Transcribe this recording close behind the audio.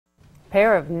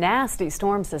Pair of nasty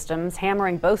storm systems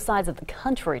hammering both sides of the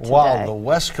country today. While the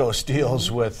West Coast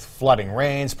deals with flooding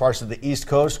rains, parts of the East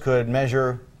Coast could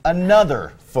measure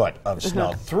another foot of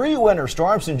snow. 3 winter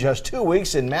storms in just 2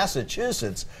 weeks in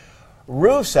Massachusetts.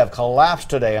 Roofs have collapsed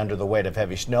today under the weight of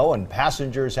heavy snow, and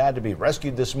passengers had to be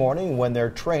rescued this morning when their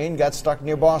train got stuck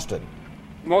near Boston.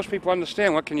 Most people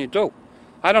understand, what can you do?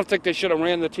 I don't think they should have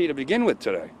ran the T to begin with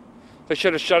today. They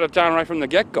should have shut it down right from the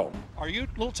get-go. Are you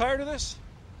a little tired of this?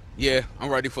 Yeah, I'm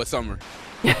ready for summer.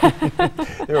 They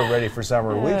were ready for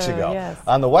summer weeks ago. Yes.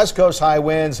 On the West Coast, high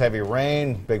winds, heavy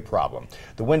rain, big problem.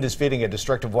 The wind is feeding a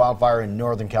destructive wildfire in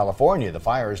Northern California. The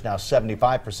fire is now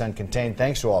 75% contained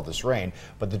thanks to all this rain,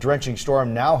 but the drenching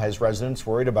storm now has residents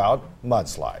worried about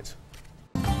mudslides.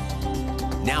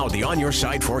 Now the On Your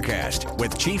Side forecast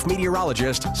with Chief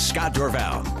Meteorologist Scott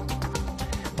Dorval.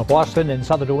 Boston and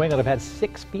southern New England have had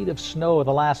 6 feet of snow in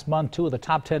the last month. 2 of the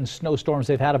top 10 snowstorms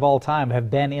they've had of all time have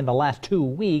been in the last 2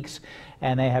 weeks.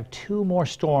 And they have 2 more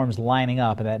storms lining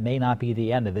up, and that may not be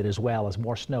the end of it as well, as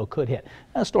more snow could hit.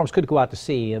 Now, storms could go out to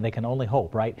sea, and they can only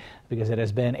hope, right? Because it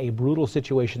has been a brutal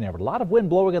situation there. But a lot of wind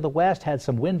blowing in the west, had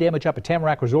some wind damage up at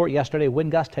Tamarack Resort yesterday.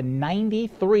 Wind gust to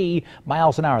 93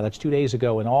 miles an hour. That's 2 days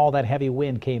ago, and all that heavy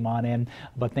wind came on in.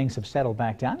 But things have settled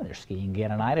back down, and they're skiing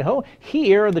again in Idaho.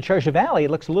 Here in the Treasure Valley, it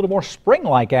looks a little more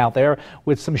spring-like out there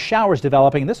with some showers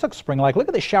developing. This looks spring-like. Look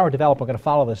at the shower development. We're going to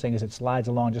follow this thing as it slides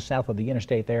along just south of the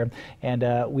interstate there. And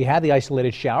we had the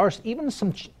isolated showers, even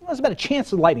there's about a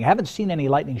chance of lightning. I haven't seen any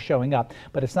lightning showing up,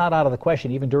 but it's not out of the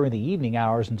question even during the evening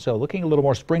hours. And so looking a little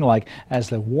more spring-like as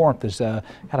the warmth is kind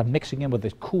of mixing in with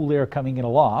the cool air coming in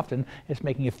aloft, and it's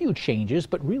making a few changes,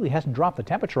 but really hasn't dropped the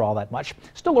temperature all that much.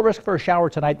 Still a risk for a shower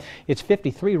tonight. It's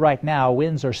 53 right now.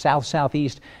 Winds are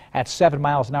south-southeast at 7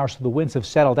 miles an hour, so the winds have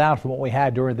settled down from what we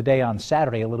had during the day on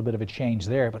Saturday. A little bit of a change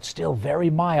there, but still very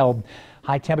mild.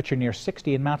 High temperature near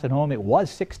 60 in Mountain Home. It was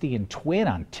 60 in Twin,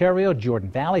 Ontario, Jordan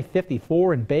Valley,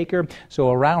 54 in Baker, so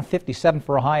around 57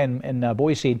 for a high in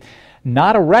Boise.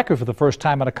 Not a record for the first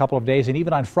time in a couple of days, and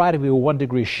even on Friday we were 1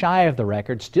 degree shy of the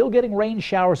record. Still getting rain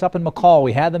showers up in McCall.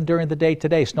 We had them during the day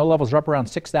today. Snow levels are up around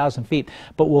 6,000 feet,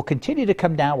 but will continue to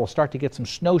come down. We'll start to get some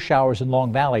snow showers in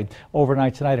Long Valley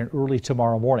overnight tonight and early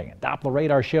tomorrow morning. And Doppler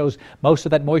radar shows most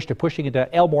of that moisture pushing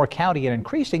into Elmore County and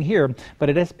increasing here, but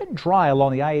it has been dry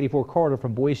along the I-84 corridor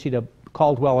from Boise to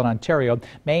Caldwell in Ontario.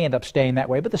 May end up staying that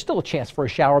way, but there's still a chance for a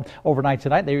shower overnight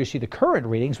tonight. There you see the current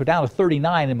readings. We're down to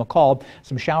 39 in McCall.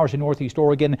 Some showers in northeast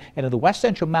Oregon, and in the west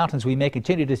central mountains we may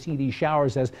continue to see these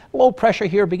showers as low pressure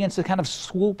here begins to kind of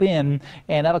swoop in,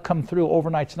 and that'll come through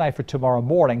overnight tonight for tomorrow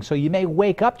morning. So you may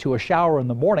wake up to a shower in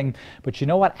the morning, but you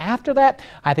know what? After that,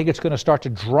 I think it's going to start to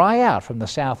dry out from the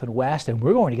south and west, and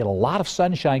we're going to get a lot of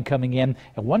sunshine coming in.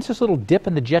 And once this little dip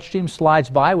in the jet stream slides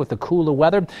by with the cooler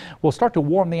weather, we'll start to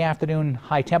warm the afternoon.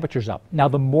 High temperatures up. Now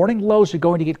the morning lows are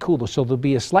going to get cooler, so there'll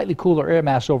be a slightly cooler air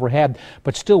mass overhead,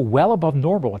 but still well above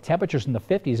normal with temperatures in the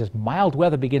 50s as mild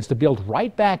weather begins to build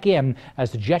right back in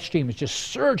as the jet stream is just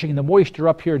surging the moisture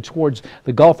up here towards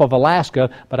the Gulf of Alaska,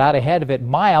 but out ahead of it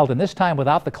mild, and this time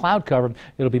without the cloud cover.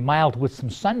 It'll be mild with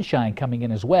some sunshine coming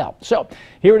in as well. So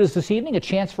here it is this evening, a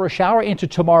chance for a shower into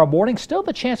tomorrow morning. Still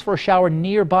the chance for a shower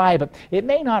nearby, but it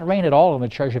may not rain at all in the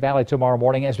Treasure Valley tomorrow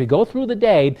morning. As we go through the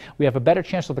day, we have a better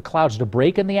chance of the clouds to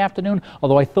break in the afternoon,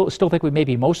 although I still think we may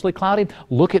be mostly cloudy.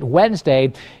 Look at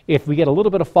Wednesday. If we get a little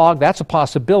bit of fog, that's a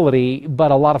possibility, but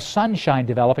a lot of sunshine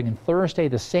developing. And Thursday,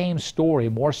 the same story,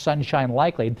 more sunshine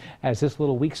likely as this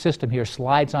little weak system here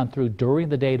slides on through during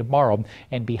the day tomorrow,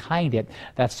 and behind it,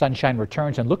 that sunshine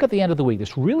returns. And look at the end of the week.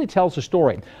 This really tells the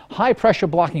story. High pressure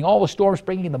blocking all the storms,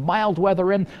 bringing the mild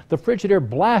weather in, the frigid air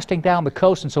blasting down the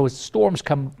coast, and so as storms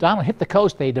come down and hit the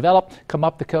coast, they develop, come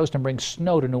up the coast, and bring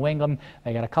snow to New England.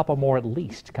 They got a couple more at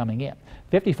least coming in.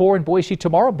 54 in Boise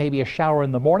tomorrow, maybe a shower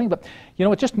in the morning, but you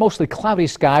know, it's just mostly cloudy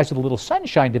skies with a little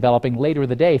sunshine developing later in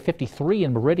the day. 53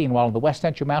 in Meridian, while in the west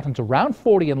central mountains around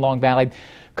 40 in Long Valley.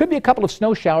 Could be a couple of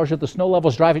snow showers with the snow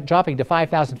levels dropping to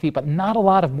 5,000 feet, but not a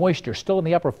lot of moisture. Still in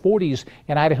the upper 40s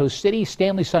in Idaho City,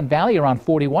 Stanley Sun Valley around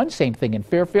 41, same thing in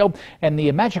Fairfield. And the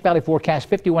Magic Valley forecast,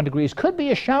 51 degrees. Could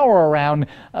be a shower around,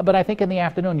 but I think in the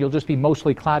afternoon you'll just be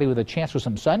mostly cloudy with a chance for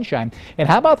some sunshine. And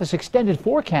how about this extended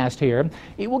forecast here?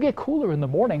 It will get cooler in the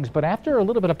mornings, but after a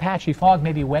little bit of patchy fog,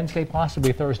 maybe Wednesday,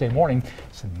 possibly Thursday morning,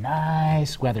 some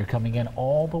nice weather coming in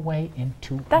all the way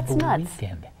into the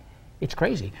weekend. It's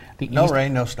crazy. No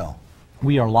rain, no snow.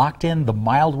 We are locked in the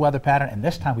mild weather pattern, and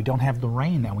this time we don't have the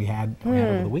rain that we had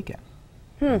over the weekend.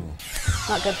 Not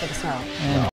good for the snow.